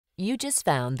You just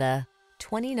found the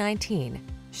 2019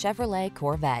 Chevrolet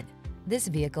Corvette. This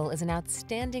vehicle is an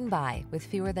outstanding buy with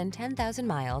fewer than 10,000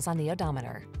 miles on the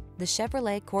odometer. The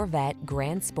Chevrolet Corvette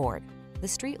Grand Sport, the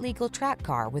street-legal track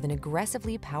car with an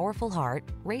aggressively powerful heart,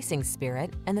 racing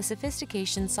spirit, and the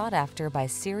sophistication sought after by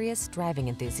serious driving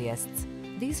enthusiasts.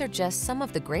 These are just some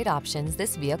of the great options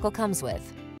this vehicle comes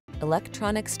with: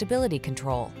 electronic stability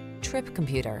control, trip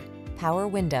computer, power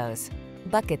windows,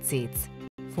 bucket seats,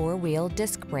 four-wheel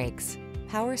disc brakes,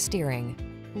 power steering.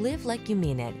 Live like you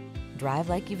mean it. Drive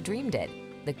like you've dreamed it.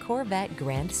 The Corvette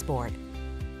Grand Sport.